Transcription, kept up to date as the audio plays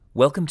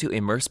Welcome to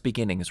Immerse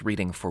Beginnings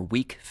reading for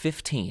week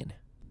 15,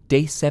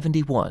 day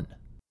 71.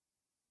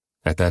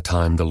 At that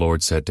time the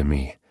Lord said to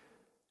me,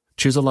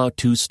 "Chisel out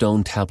 2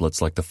 stone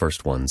tablets like the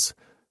first ones.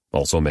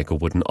 Also make a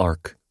wooden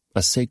ark,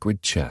 a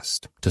sacred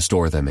chest, to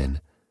store them in.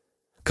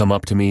 Come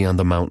up to me on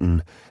the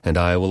mountain, and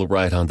I will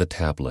write on the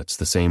tablets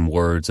the same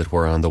words that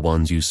were on the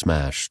ones you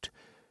smashed.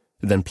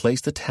 Then place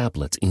the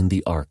tablets in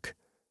the ark."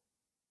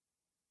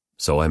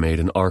 So I made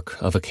an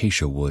ark of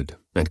acacia wood,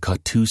 and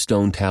cut 2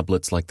 stone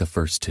tablets like the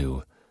first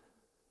 2.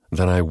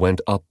 Then I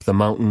went up the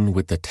mountain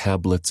with the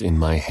tablets in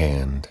my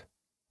hand.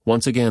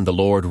 Once again the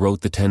Lord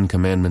wrote the 10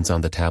 commandments on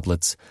the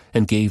tablets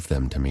and gave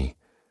them to me.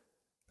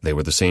 They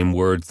were the same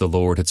words the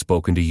Lord had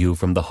spoken to you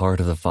from the heart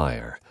of the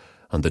fire,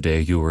 on the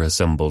day you were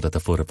assembled at the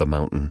foot of the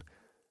mountain.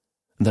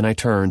 Then I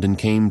turned and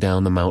came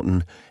down the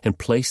mountain and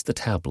placed the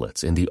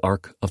tablets in the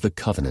ark of the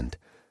covenant,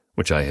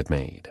 which I had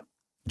made,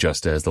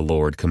 just as the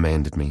Lord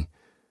commanded me,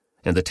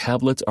 and the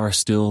tablets are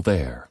still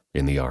there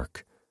in the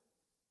ark.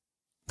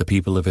 The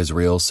people of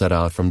Israel set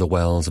out from the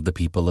wells of the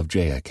people of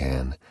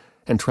Jaakan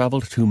and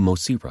traveled to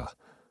Mosera,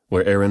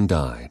 where Aaron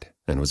died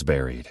and was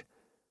buried.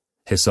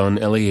 His son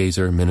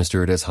Eleazar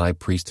ministered as high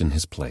priest in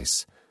his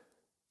place.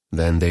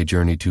 Then they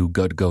journeyed to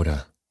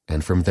Gudgoda,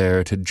 and from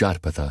there to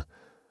Jotbathah,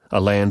 a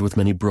land with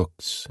many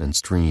brooks and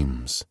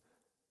streams.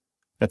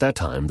 At that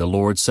time the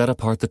Lord set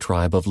apart the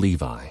tribe of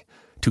Levi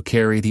to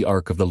carry the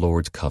ark of the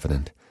Lord's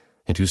covenant,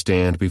 and to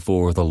stand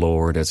before the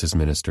Lord as his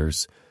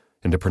ministers,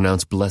 and to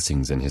pronounce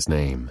blessings in his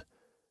name.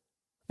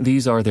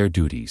 These are their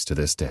duties to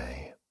this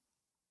day.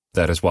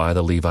 That is why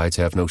the Levites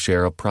have no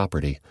share of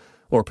property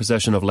or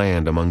possession of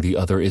land among the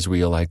other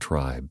Israelite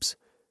tribes.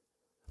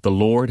 The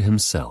Lord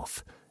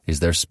himself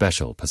is their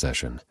special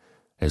possession,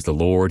 as the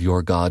Lord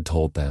your God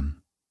told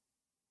them.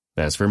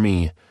 As for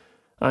me,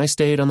 I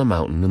stayed on the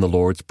mountain in the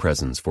Lord's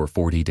presence for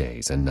 40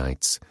 days and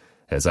nights,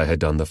 as I had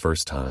done the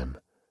first time.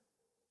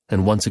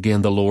 And once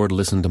again the Lord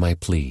listened to my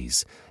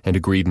pleas and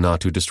agreed not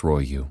to destroy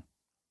you.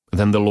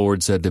 Then the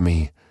Lord said to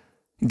me,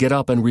 "Get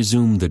up and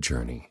resume the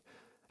journey,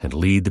 and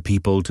lead the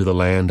people to the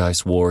land I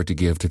swore to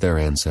give to their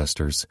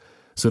ancestors,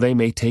 so they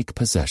may take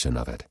possession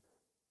of it."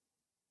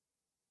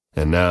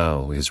 And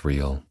now,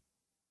 Israel,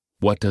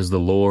 what does the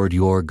Lord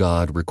your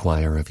God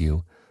require of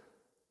you?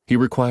 He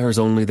requires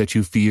only that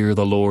you fear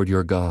the Lord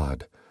your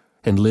God,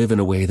 and live in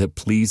a way that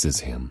pleases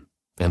him,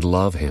 and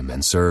love him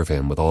and serve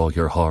him with all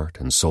your heart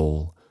and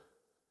soul.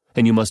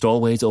 And you must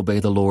always obey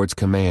the Lord's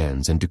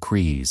commands and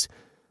decrees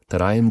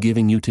that I am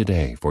giving you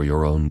today for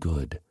your own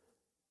good.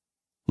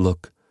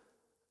 Look,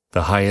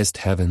 the highest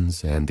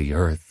heavens and the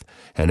earth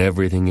and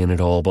everything in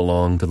it all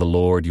belong to the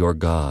Lord your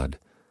God.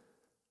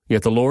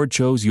 Yet the Lord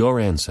chose your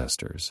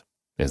ancestors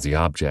as the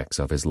objects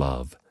of his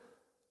love,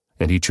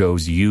 and he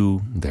chose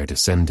you, their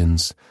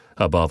descendants,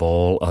 above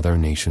all other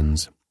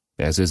nations,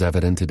 as is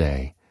evident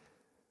today.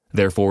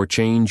 Therefore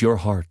change your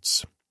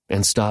hearts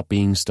and stop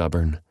being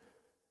stubborn.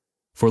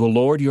 For the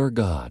Lord your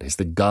God is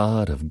the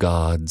God of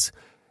gods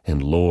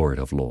and Lord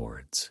of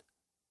lords.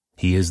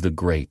 He is the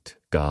great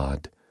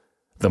God,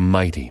 the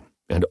mighty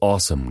and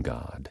awesome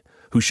God,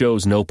 who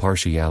shows no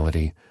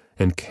partiality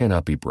and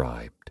cannot be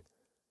bribed.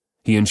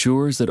 He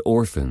ensures that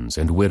orphans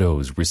and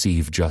widows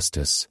receive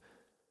justice.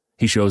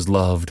 He shows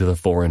love to the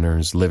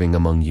foreigners living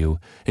among you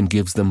and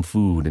gives them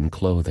food and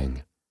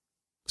clothing.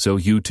 So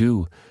you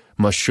too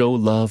must show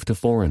love to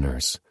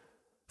foreigners,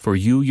 for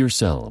you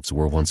yourselves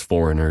were once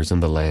foreigners in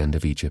the land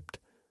of Egypt.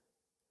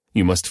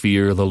 You must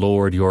fear the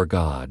Lord your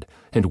God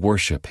and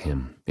worship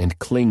him and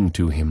cling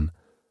to him.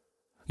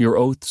 Your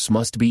oaths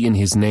must be in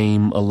his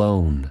name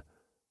alone.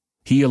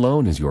 He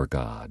alone is your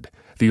God,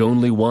 the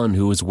only one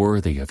who is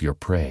worthy of your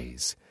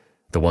praise,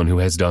 the one who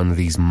has done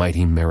these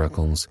mighty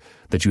miracles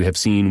that you have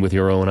seen with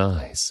your own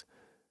eyes.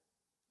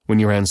 When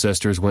your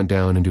ancestors went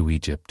down into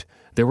Egypt,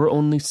 there were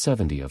only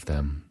 70 of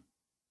them.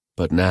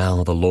 But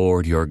now the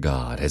Lord your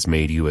God has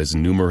made you as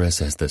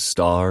numerous as the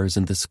stars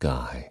in the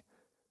sky.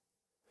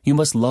 You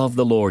must love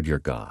the Lord your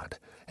God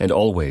and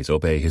always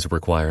obey his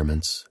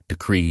requirements,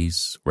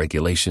 decrees,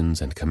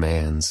 regulations, and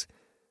commands.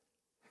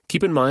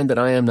 Keep in mind that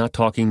I am not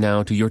talking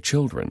now to your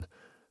children,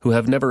 who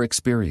have never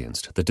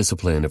experienced the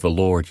discipline of the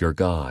Lord your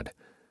God,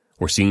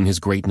 or seen his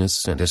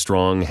greatness and his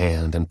strong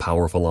hand and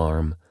powerful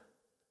arm.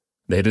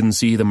 They didn't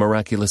see the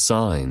miraculous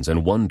signs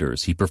and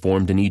wonders he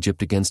performed in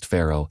Egypt against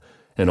Pharaoh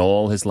and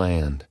all his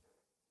land.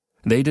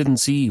 They didn't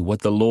see what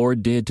the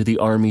Lord did to the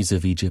armies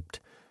of Egypt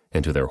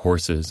and to their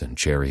horses and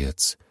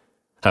chariots,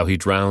 how he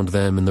drowned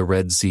them in the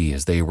Red Sea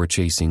as they were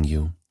chasing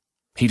you.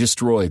 He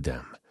destroyed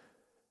them,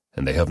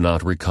 and they have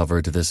not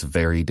recovered to this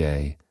very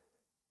day.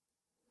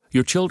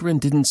 Your children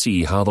didn't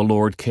see how the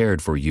Lord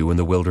cared for you in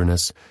the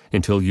wilderness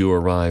until you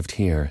arrived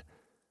here.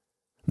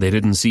 They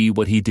didn't see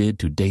what he did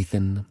to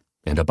Dathan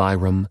and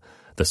Abiram,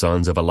 the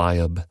sons of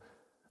Eliab,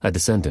 a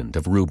descendant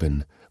of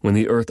Reuben, when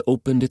the earth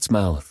opened its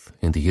mouth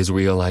in the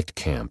Israelite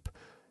camp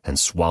and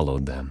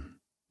swallowed them,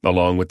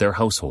 along with their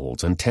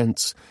households and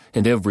tents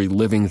and every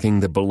living thing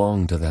that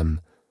belonged to them.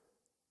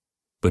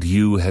 But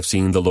you have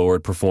seen the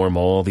Lord perform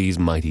all these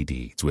mighty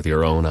deeds with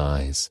your own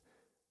eyes.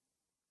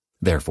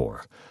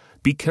 Therefore,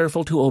 Be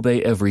careful to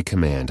obey every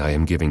command I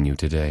am giving you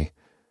today,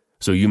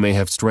 so you may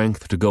have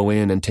strength to go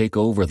in and take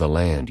over the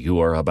land you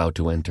are about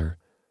to enter.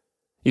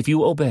 If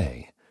you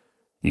obey,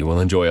 you will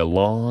enjoy a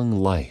long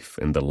life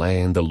in the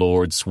land the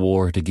Lord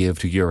swore to give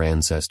to your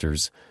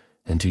ancestors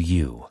and to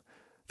you,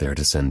 their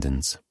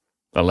descendants,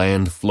 a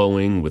land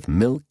flowing with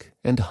milk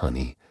and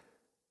honey.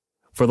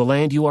 For the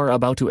land you are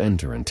about to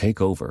enter and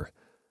take over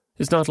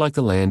is not like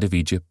the land of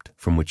Egypt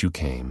from which you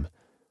came,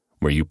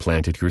 where you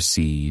planted your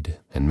seed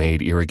and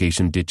made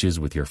irrigation ditches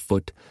with your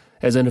foot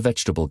as in a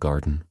vegetable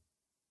garden.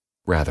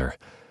 Rather,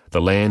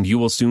 the land you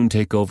will soon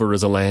take over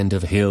is a land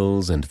of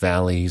hills and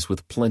valleys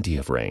with plenty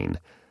of rain,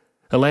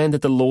 a land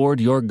that the Lord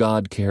your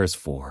God cares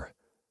for.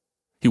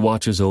 He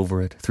watches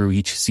over it through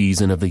each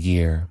season of the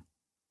year.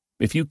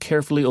 If you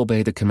carefully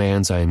obey the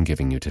commands I am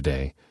giving you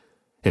today,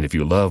 and if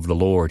you love the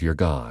Lord your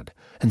God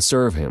and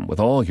serve him with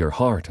all your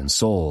heart and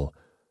soul,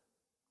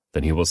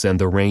 then he will send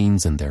the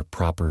rains in their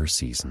proper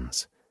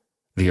seasons,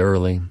 the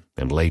early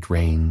and late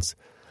rains,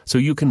 so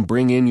you can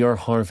bring in your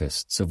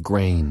harvests of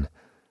grain,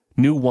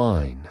 new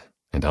wine,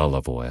 and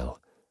olive oil.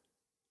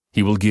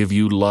 He will give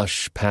you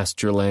lush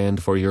pasture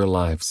land for your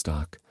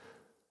livestock,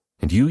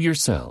 and you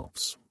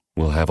yourselves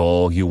will have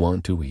all you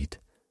want to eat.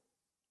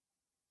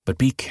 But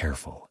be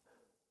careful.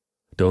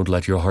 Don't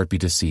let your heart be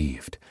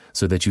deceived,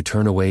 so that you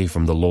turn away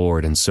from the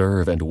Lord and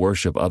serve and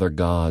worship other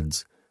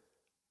gods.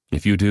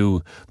 If you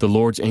do, the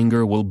Lord's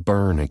anger will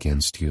burn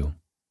against you.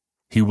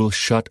 He will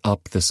shut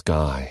up the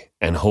sky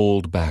and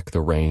hold back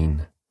the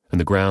rain, and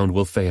the ground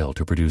will fail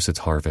to produce its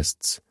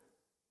harvests.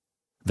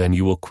 Then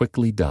you will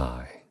quickly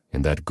die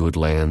in that good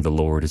land the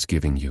Lord is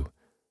giving you.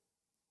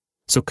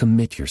 So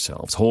commit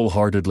yourselves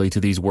wholeheartedly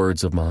to these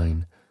words of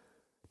mine.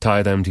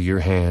 Tie them to your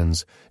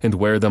hands and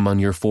wear them on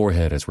your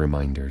forehead as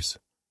reminders.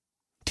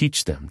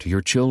 Teach them to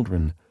your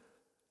children.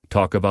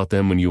 Talk about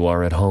them when you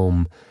are at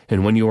home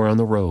and when you are on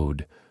the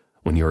road,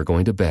 when you are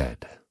going to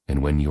bed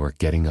and when you are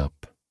getting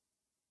up.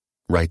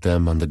 Write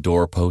them on the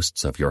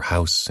doorposts of your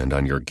house and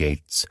on your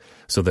gates,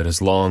 so that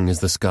as long as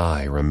the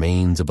sky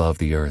remains above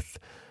the earth,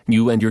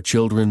 you and your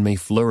children may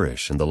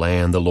flourish in the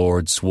land the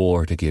Lord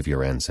swore to give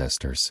your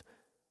ancestors.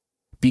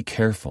 Be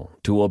careful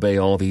to obey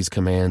all these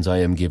commands I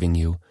am giving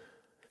you.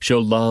 Show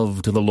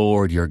love to the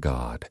Lord your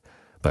God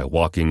by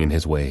walking in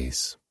his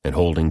ways and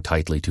holding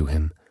tightly to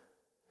him.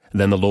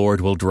 Then the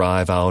Lord will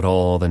drive out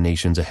all the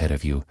nations ahead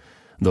of you,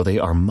 though they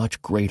are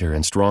much greater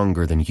and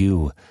stronger than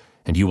you,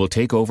 and you will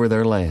take over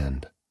their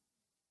land.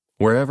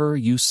 Wherever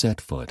you set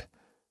foot,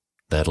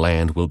 that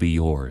land will be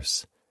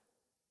yours.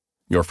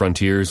 Your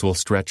frontiers will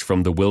stretch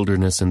from the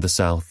wilderness in the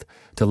south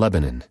to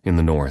Lebanon in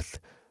the north,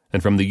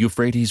 and from the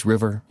Euphrates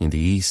River in the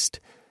east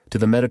to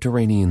the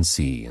Mediterranean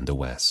Sea in the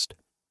west.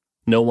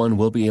 No one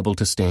will be able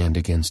to stand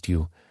against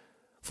you,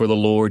 for the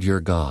Lord your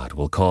God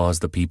will cause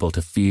the people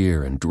to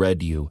fear and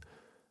dread you,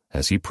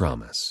 as he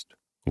promised,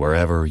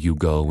 wherever you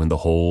go in the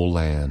whole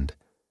land.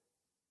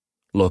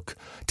 Look,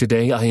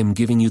 today I am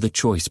giving you the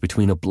choice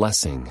between a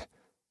blessing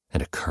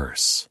and a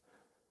curse.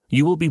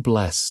 You will be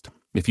blessed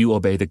if you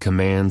obey the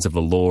commands of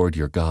the Lord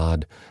your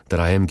God that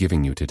I am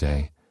giving you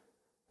today.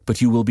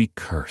 But you will be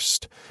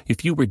cursed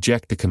if you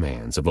reject the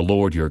commands of the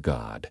Lord your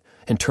God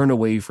and turn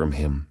away from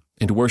him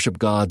and worship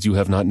gods you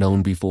have not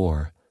known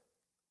before.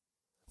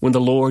 When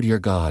the Lord your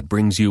God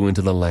brings you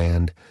into the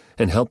land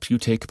and helps you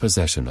take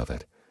possession of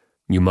it,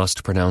 you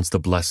must pronounce the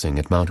blessing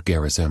at Mount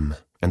Gerizim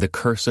and the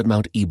curse at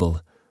Mount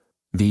Ebal.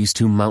 These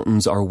two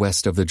mountains are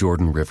west of the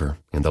Jordan River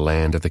in the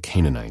land of the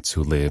Canaanites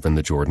who live in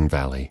the Jordan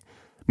Valley,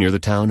 near the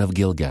town of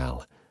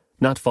Gilgal,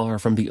 not far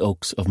from the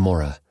oaks of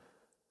Moreh.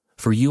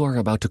 For you are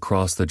about to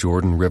cross the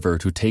Jordan River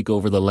to take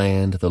over the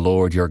land the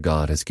Lord your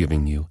God is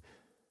giving you.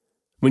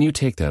 When you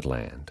take that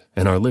land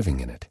and are living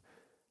in it,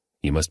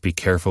 you must be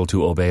careful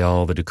to obey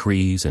all the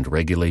decrees and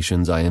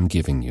regulations I am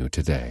giving you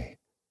today.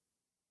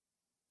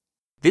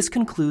 This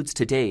concludes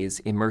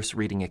today's Immerse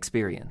Reading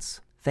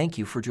Experience. Thank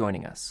you for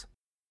joining us.